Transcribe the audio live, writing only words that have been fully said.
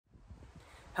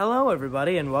Hello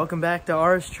everybody and welcome back to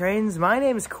R's Trains. My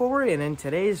name is Corey, and in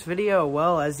today's video,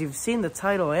 well, as you've seen the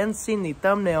title and seen the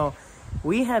thumbnail,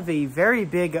 we have a very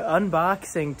big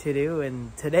unboxing to do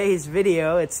in today's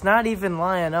video. It's not even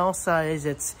Lionel size,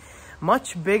 it's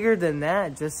much bigger than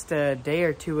that. Just a day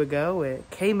or two ago, it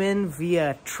came in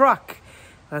via truck.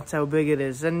 That's how big it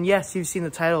is. And yes, you've seen the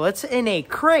title, it's in a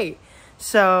crate.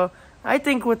 So I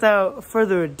think without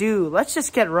further ado, let's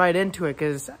just get right into it,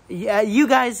 because you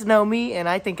guys know me and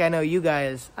I think I know you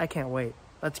guys. I can't wait.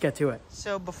 Let's get to it.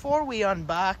 So before we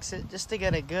unbox it, just to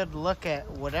get a good look at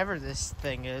whatever this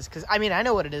thing is, because I mean, I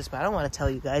know what it is, but I don't want to tell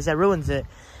you guys. That ruins it.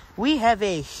 We have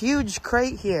a huge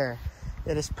crate here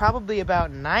that is probably about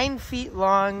 9 feet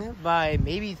long by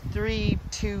maybe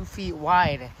 2 feet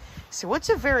wide. So it's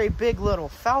a very big little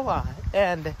fella,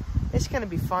 and it's going to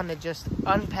be fun to just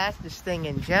unpack this thing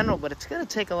in general, but it's going to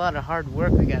take a lot of hard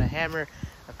work. We got a hammer,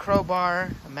 a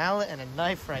crowbar, a mallet, and a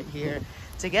knife right here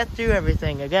to get through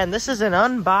everything. Again, this is an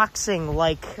unboxing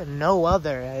like no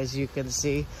other, as you can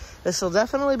see. This will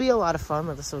definitely be a lot of fun,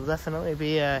 but this will definitely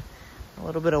be a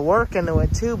little bit of work into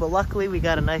it too, but luckily we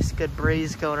got a nice good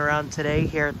breeze going around today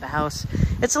here at the house.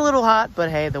 It's a little hot, but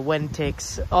hey, the wind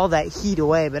takes all that heat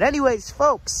away. But anyways,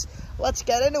 folks, let's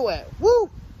get into it. Woo!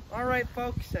 All right,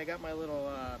 folks, I got my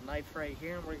little knife right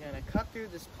here, and we're going to cut through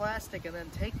this plastic and then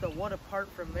take the wood apart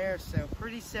from there. So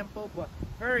pretty simple, but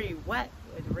very wet.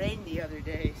 It rained the other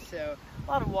day, so a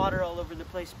lot of water all over the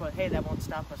place, but hey, that won't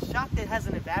stop us. Shocked it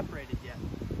hasn't evaporated yet.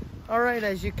 All right,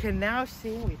 as you can now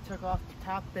see, we took off the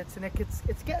top bits, and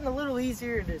it's getting a little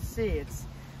easier to see. It's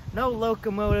no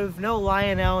locomotive, no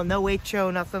Lionel, no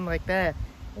HO, nothing like that.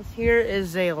 This here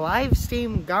is a live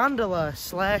steam gondola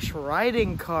 /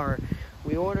 riding car.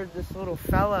 We ordered this little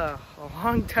fella a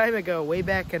long time ago, way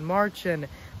back in March, and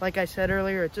like I said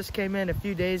earlier, it just came in a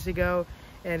few days ago,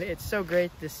 and it's so great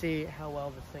to see how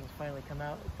well this thing's finally come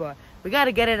out. But we got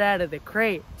to get it out of the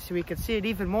crate so we can see it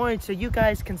even more, and so you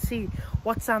guys can see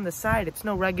what's on the side. It's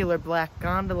no regular black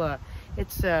gondola.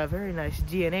 It's a very nice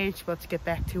D&H. Let's get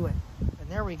back to it.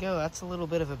 And there we go. That's a little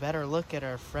bit of a better look at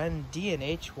our friend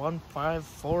D&H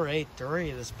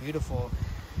 15483. This beautiful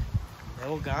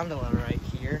little gondola right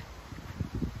here.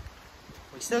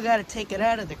 Still got to take it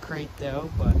out of the crate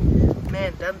though, but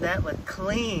man, doesn't that look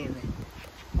clean?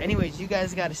 Anyways, you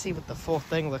guys got to see what the full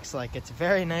thing looks like. It's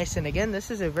very nice, and again, this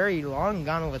is a very long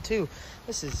gondola too.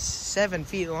 This is 7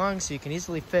 feet long, so you can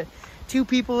easily fit 2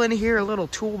 people in here, a little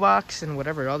toolbox, and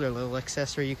whatever other little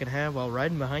accessory you can have while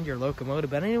riding behind your locomotive.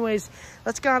 But anyways,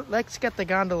 let's get the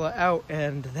gondola out,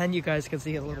 and then you guys can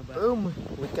see it a little bit. Boom,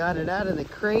 we got it out of the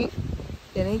crate,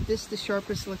 and ain't this the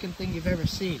sharpest looking thing you've ever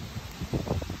seen?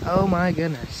 Oh my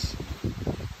goodness.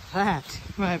 That,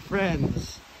 my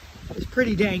friends, is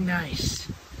pretty dang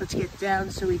nice. Let's get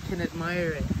down so we can admire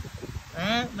it.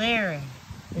 There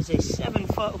is a 7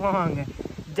 foot long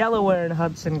Delaware and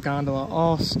Hudson gondola,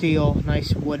 all steel,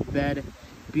 nice wood bed,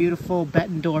 beautiful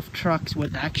Bettendorf trucks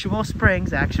with actual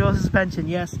springs, actual suspension,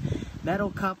 yes,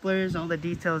 metal couplers, all the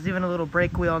details, even a little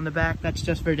brake wheel in the back. That's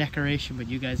just for decoration, but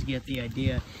you guys get the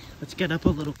idea. Let's get up a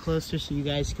little closer so you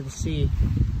guys can see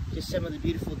just some of the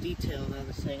beautiful details on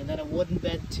this thing. And then a wooden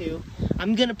bed too.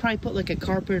 I'm gonna probably put like a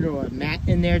carpet or a mat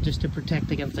in there just to protect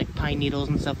against like pine needles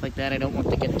and stuff like that. I don't want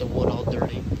to get the wood all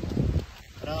dirty.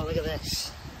 But oh, look at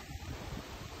this.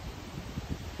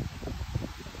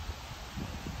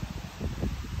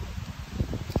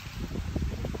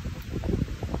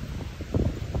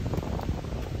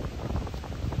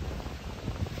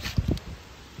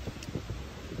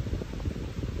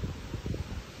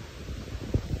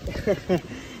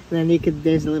 And then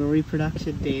there's a little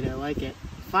reproduction date. I like it.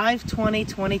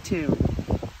 5/20/22.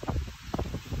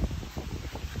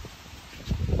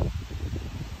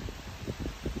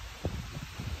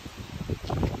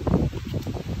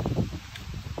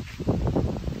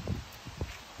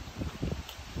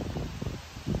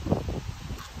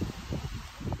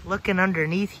 Looking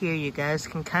underneath here, you guys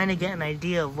can kind of get an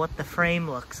idea of what the frame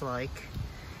looks like.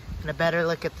 And a better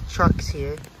look at the trucks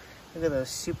here. Look at those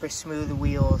super smooth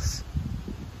wheels.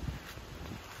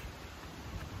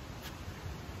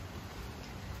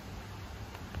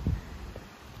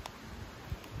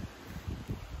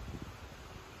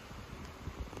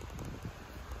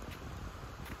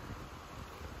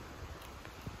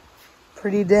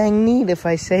 Pretty dang neat if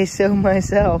I say so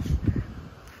myself.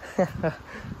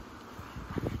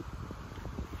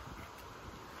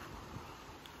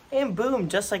 And boom,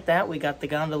 just like that, we got the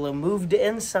gondola moved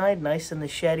inside, nice in the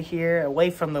shed here,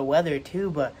 away from the weather too,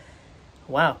 but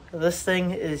wow, this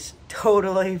thing is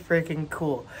totally freaking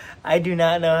cool. I do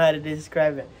not know how to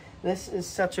describe it. This is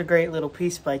such a great little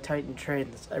piece by Titan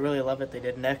Trains. I really love it. They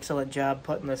did an excellent job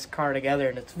putting this car together,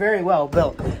 and it's very well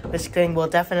built. This thing will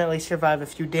definitely survive a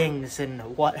few dings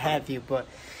and what have you, but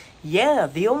yeah,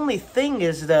 the only thing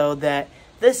is, though, that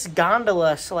this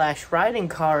gondola slash riding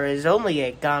car is only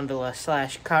a gondola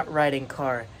slash riding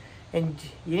car. And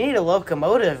you need a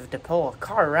locomotive to pull a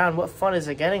car around. What fun is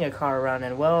it getting a car around?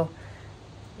 And well,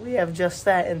 we have just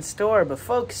that in store. But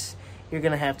folks, you're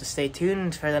going to have to stay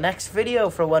tuned for the next video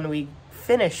for when we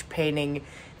finish painting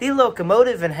the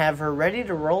locomotive and have her ready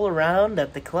to roll around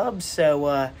at the club.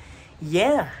 So,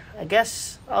 yeah, I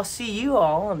guess I'll see you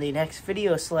all in the next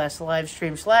video slash live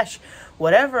stream slash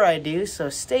whatever I do. So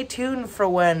stay tuned for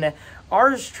when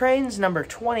Ars Trains number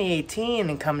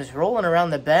 2018 comes rolling around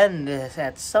the bend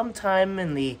at some time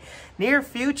in the near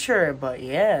future. But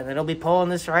yeah, it'll be pulling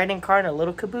this riding car and a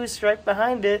little caboose right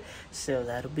behind it. So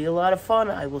that'll be a lot of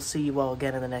fun. I will see you all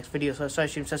again in the next video. So live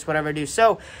stream slash whatever I do.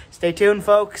 So stay tuned,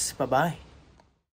 folks. Bye-bye.